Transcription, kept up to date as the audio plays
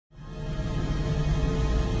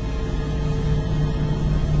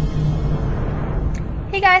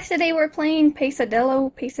guys, today we're playing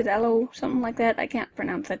Pesadelo, something like that. I can't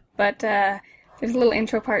pronounce it, but there's a little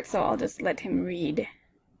intro part, so I'll just let him read.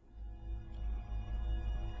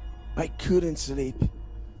 I couldn't sleep.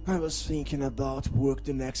 I was thinking about work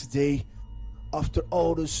the next day. After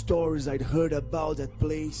all the stories I'd heard about that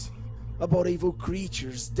place, about evil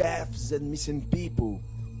creatures, deaths, and missing people,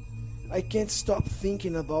 I can't stop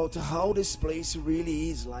thinking about how this place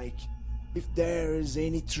really is like, if there is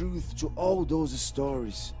any truth to all those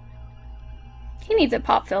stories. He needs a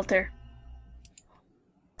pop filter.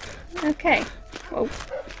 Okay. Whoa.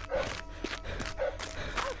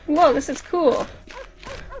 Whoa, this is cool.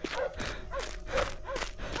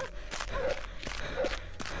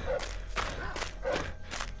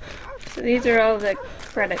 So these are all the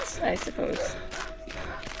credits, I suppose.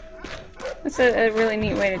 That's a really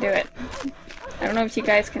neat way to do it. I don't know if you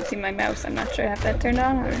guys can see my mouse. I'm not sure I have that turned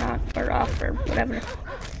on or not, or off, or whatever.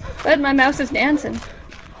 But my mouse is dancing.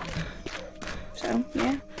 So,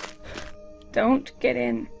 yeah. Don't get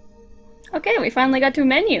in. Okay, we finally got to a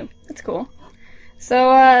menu. That's cool. So,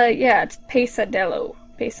 yeah, it's Pesadelo,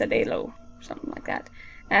 something like that.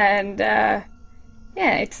 And, yeah,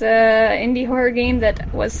 it's a indie horror game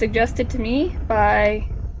that was suggested to me by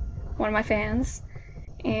one of my fans.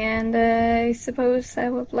 And I suppose I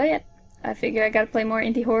will play it. I figure I gotta play more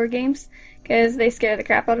indie horror games, because they scare the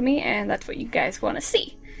crap out of me, and that's what you guys want to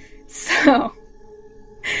see. So,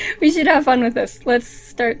 we should have fun with this. Let's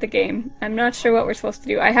start the game. I'm not sure what we're supposed to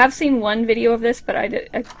do. I have seen one video of this, but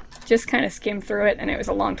I just kind of skimmed through it, and it was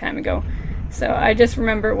a long time ago. So I just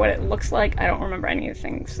remember what it looks like. I don't remember any of the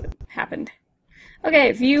things that happened.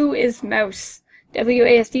 Okay, view is mouse.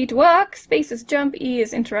 WASD to walk, space is jump, E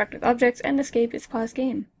is interact with objects, and escape is pause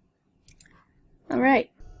game.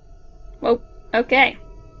 Alright. Whoa, okay.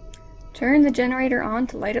 Turn the generator on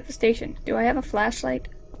to light up the station. Do I have a flashlight?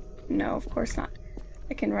 No, of course not.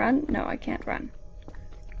 I can run? No, I can't run.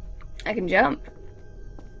 I can jump.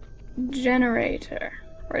 Generator.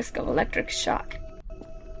 Risk of electric shock.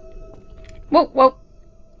 Whoa, whoa.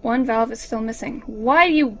 One valve is still missing. Why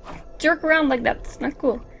do you jerk around like that? That's not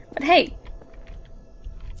cool. But hey,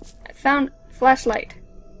 I found a flashlight.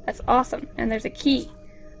 That's awesome. And there's a key.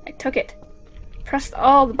 I took it. Pressed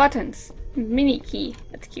all the buttons. Mini key.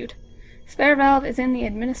 That's cute. Spare valve is in the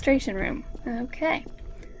administration room. Okay.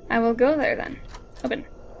 I will go there then. Open.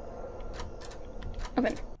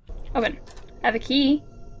 Open. Open. I have a key.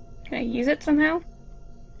 Can I use it somehow?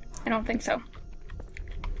 I don't think so.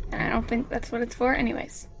 And I don't think that's what it's for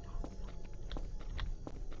anyways.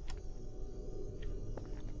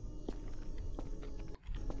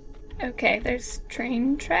 Okay, there's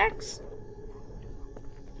train tracks.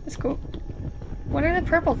 That's cool. What are the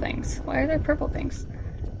purple things? Why are there purple things?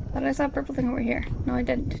 I thought I saw a purple thing over here. No, I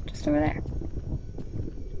didn't. Just over there.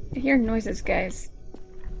 I hear noises, guys.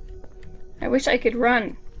 I wish I could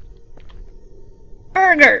run.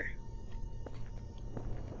 Burger!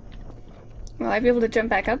 Will I be able to jump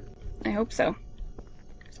back up? I hope so.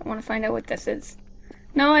 So I want to find out what this is.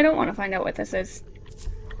 No, I don't want to find out what this is.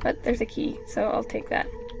 But there's a key, so I'll take that.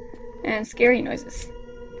 And scary noises.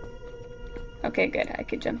 Okay, good. I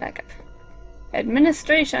could jump back up.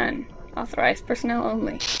 Administration. Authorized personnel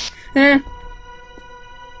only.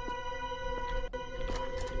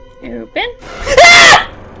 Open. Ah!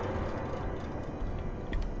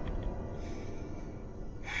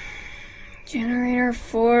 Generator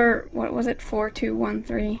 4, what was it?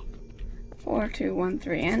 4213.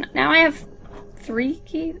 4213. And now I have 3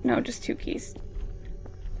 keys? No, just 2 keys.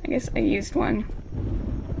 I guess I used one.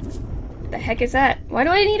 What the heck is that? Why do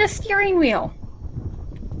I need a steering wheel?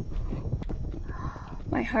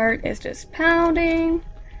 My heart is just pounding.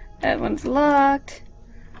 That one's locked.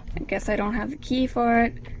 I guess I don't have the key for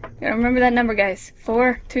it. Gotta remember that number, guys.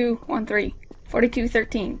 4213.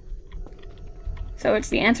 4213. So it's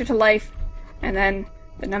the answer to life, and then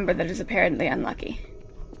the number that is apparently unlucky.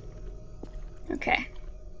 Okay.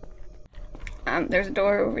 There's a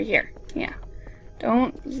door over here. Yeah.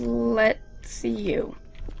 Don't let see you.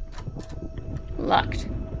 Locked.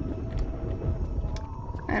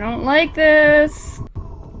 I don't like this.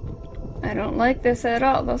 I don't like this at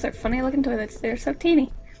all. Those are funny looking toilets. They're so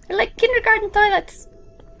teeny. They're like kindergarten toilets.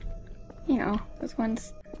 You know, those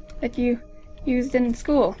ones that you used in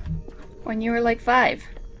school when you were like 5.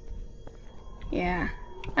 Yeah.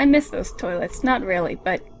 I miss those toilets. Not really,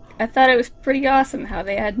 but I thought it was pretty awesome how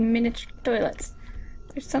they had miniature toilets.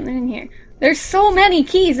 There's something in here. There's so many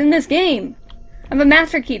keys in this game! I have a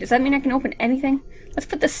master key. Does that mean I can open anything? Let's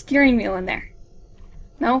put the steering wheel in there.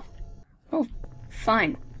 No? Oh,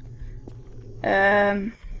 fine.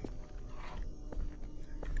 I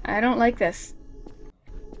don't like this.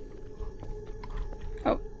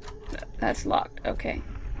 Oh. That's locked. Okay.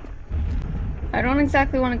 I don't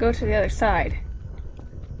exactly want to go to the other side,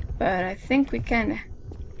 but I think we kinda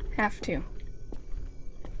have to.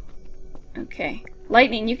 Okay.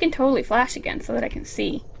 Lightning, you can totally flash again so that I can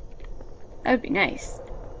see. That would be nice.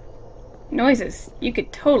 Noises, you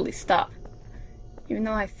could totally stop. Even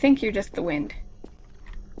though I think you're just the wind.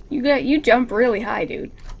 You jump really high,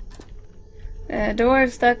 dude. The door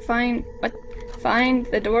is stuck. Find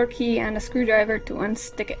the door key and a screwdriver to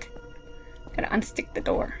unstick it. Gotta unstick the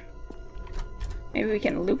door. Maybe we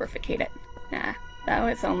can lubricate it. Nah, that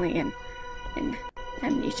was only in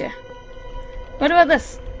Amnesia. What about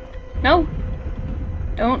this? No?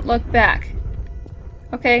 Don't look back.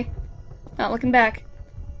 Okay. Not looking back.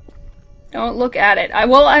 Don't look at it.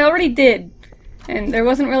 Well, I already did. And there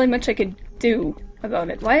wasn't really much I could do about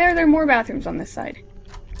it. Why are there more bathrooms on this side?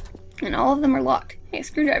 And all of them are locked. Hey,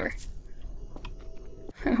 screwdriver.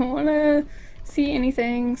 I don't want to see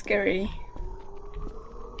anything scary.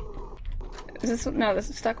 Is this one? No,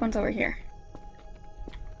 this stuck one's over here.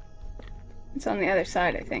 It's on the other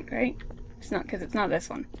side, I think, right? It's not, because it's not this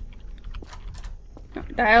one. No,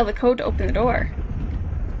 dial the code to open the door.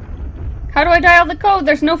 How do I dial the code?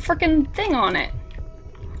 There's no frickin' thing on it.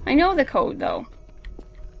 I know the code, though.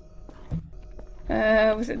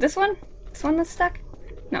 Was it this one? This one that's stuck?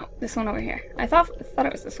 No, this one over here. I thought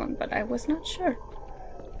it was this one, but I was not sure.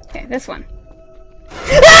 Okay, this one.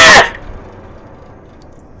 Ah!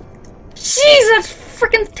 Jeez, that's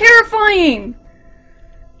freaking terrifying!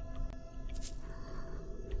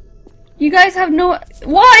 You guys have no...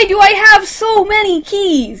 Why do I have so many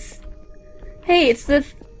keys? Hey, it's the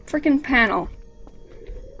freaking panel.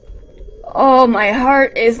 Oh, my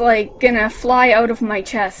heart is like gonna fly out of my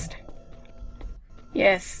chest.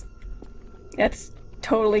 Yes. That's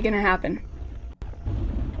totally gonna happen.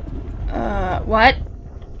 What?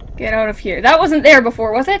 Get out of here. That wasn't there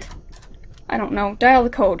before, was it? I don't know. Dial the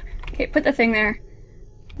code. Okay, put the thing there.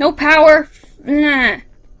 No power. Nah.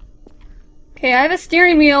 Okay, I have a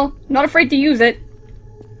steering wheel. I'm not afraid to use it.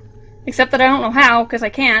 Except that I don't know how, because I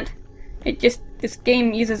can't. This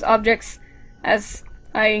game uses objects as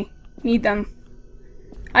I need them.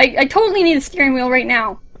 I totally need a steering wheel right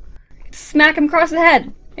now. Smack him across the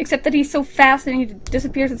head. Except that he's so fast and he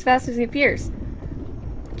disappears as fast as he appears.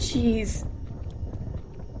 Jeez.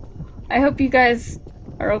 I hope you guys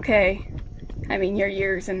are okay. I mean, your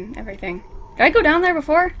ears and everything. Did I go down there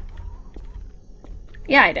before?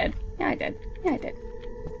 Yeah, I did. Yeah, I did. Yeah, I did.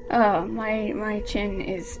 Oh, my chin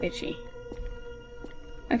is itchy.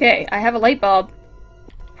 Okay, I have a light bulb.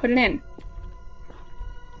 Put it in.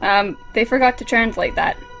 They forgot to translate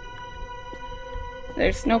that.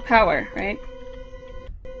 There's no power, right?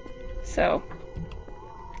 So,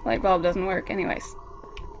 light bulb doesn't work anyways.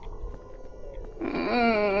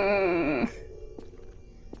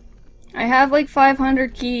 I have like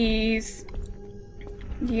 500 keys.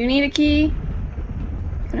 Do you need a key?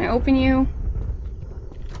 Can I open you?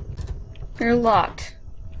 You're locked.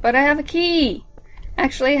 But I have a key!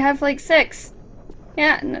 Actually, I have like 6.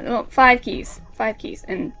 Yeah, no, 5 keys. 5 keys.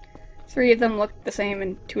 And 3 of them look the same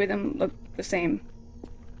and 2 of them look the same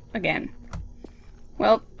again.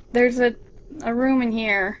 Well, there's a room in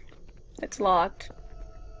here that's locked.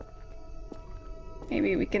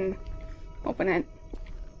 Maybe we can open it.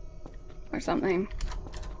 Or something.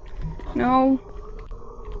 No.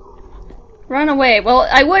 Run away. Well,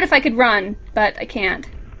 I would if I could run, but I can't.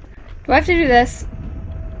 Do I have to do this?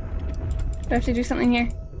 Do I have to do something here?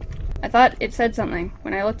 I thought it said something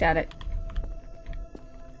when I looked at it.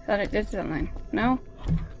 I thought it did something. No?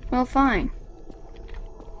 Well, fine.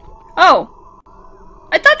 Oh!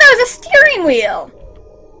 I thought that was a steering wheel!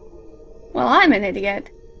 Well, I'm an idiot.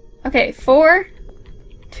 Okay, 4,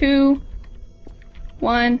 2,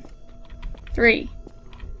 1, 3.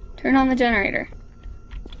 Turn on the generator.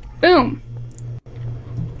 Boom!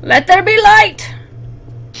 Let there be light!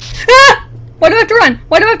 Ah! Why do I have to run?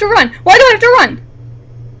 Why do I have to run? Why do I have to run?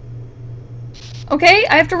 Okay,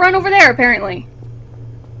 I have to run over there, apparently.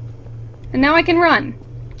 And now I can run.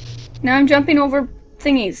 Now I'm jumping over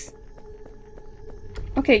thingies.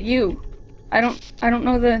 Okay, you. I don't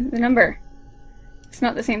know the number. It's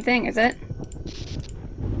not the same thing, is it?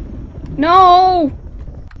 No!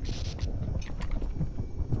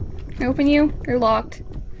 Can I open you? You're locked.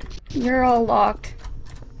 You're all locked.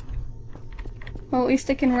 Well, at least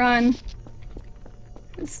I can run.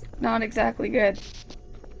 It's not exactly good.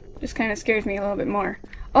 Just kind of scares me a little bit more.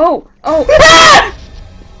 Oh! Oh! Ah!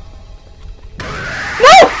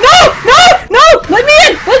 No! No! No! No! Let me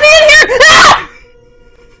in! Let me in here! Ah!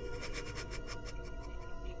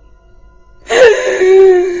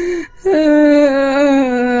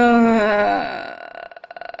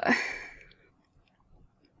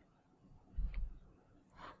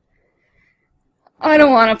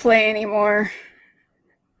 want to play anymore.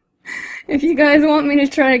 If you guys want me to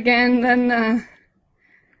try again, then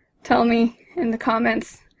tell me in the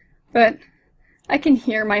comments. But I can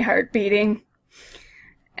hear my heart beating,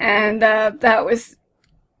 and that was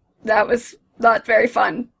not very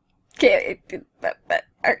fun. I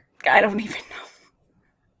don't even know.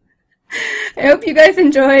 I hope you guys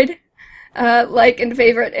enjoyed. Like and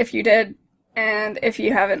favorite if you did, and if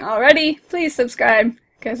you haven't already, please subscribe,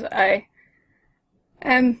 because I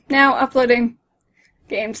am now uploading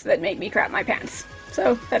games that make me crap my pants.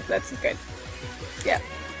 So that's good. Yeah.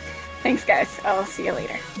 Thanks, guys. I'll see you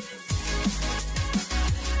later.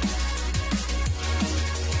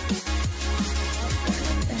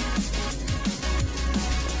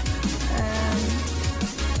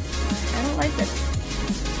 I don't like this.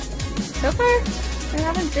 So far, there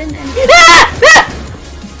haven't been any.